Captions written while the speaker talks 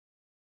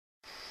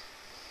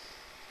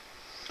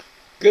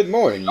Good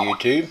morning,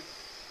 YouTube.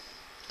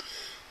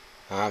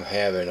 I'm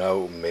having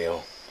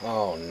oatmeal.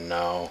 Oh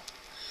no.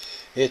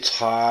 It's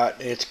hot,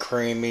 it's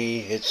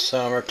creamy, it's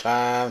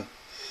summertime.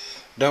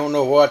 Don't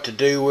know what to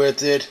do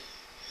with it.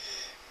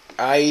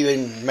 I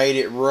even made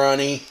it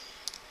runny.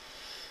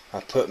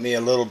 I put me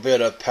a little bit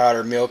of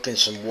powdered milk and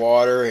some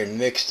water and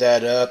mixed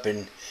that up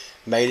and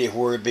made it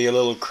where it'd be a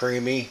little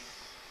creamy.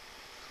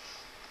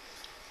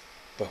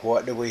 But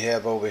what do we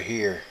have over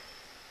here?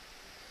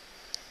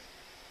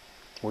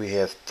 We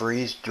have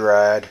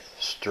freeze-dried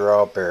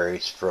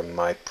strawberries from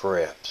my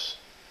preps.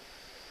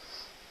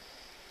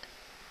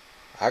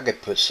 I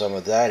could put some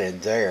of that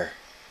in there.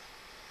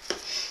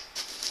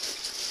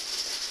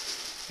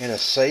 In a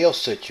sale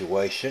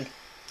situation,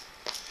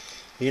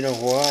 you know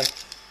what?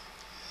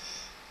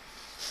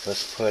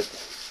 Let's put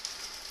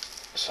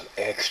some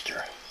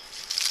extra.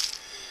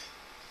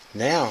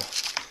 Now,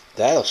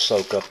 that'll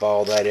soak up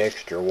all that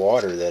extra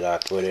water that I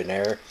put in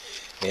there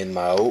in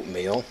my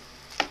oatmeal.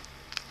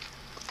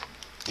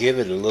 Give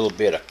it a little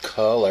bit of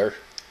color.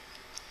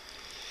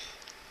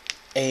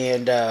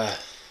 And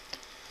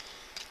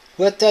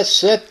let that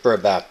sit for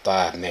about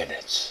 5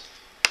 minutes.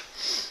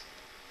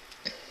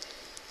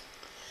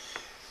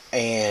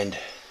 And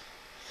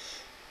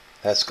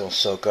that's going to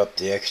soak up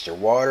the extra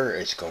water.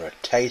 It's going to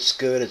taste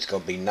good. It's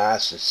going to be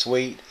nice and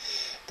sweet.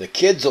 The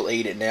kids will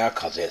eat it now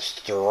because it's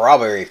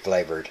strawberry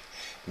flavored.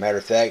 Matter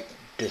of fact,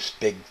 this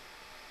big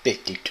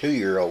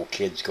 52-year-old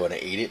kid's going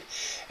to eat it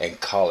and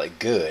call it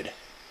good.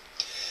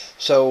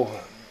 So,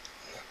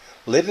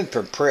 living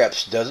from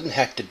preps doesn't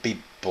have to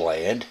be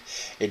bland.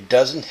 It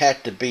doesn't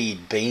have to be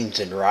beans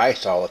and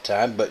rice all the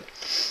time. But,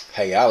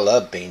 hey, I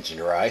love beans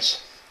and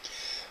rice.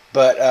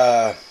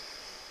 But,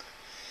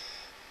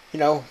 you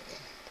know,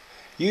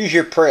 use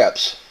your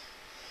preps.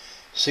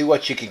 See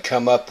what you can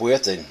come up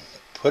with and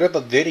put up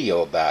a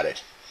video about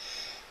it.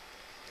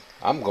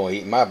 I'm going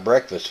to eat my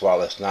breakfast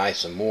while it's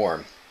nice and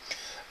warm.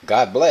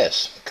 God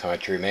bless.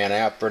 Countryman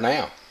out for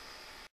now.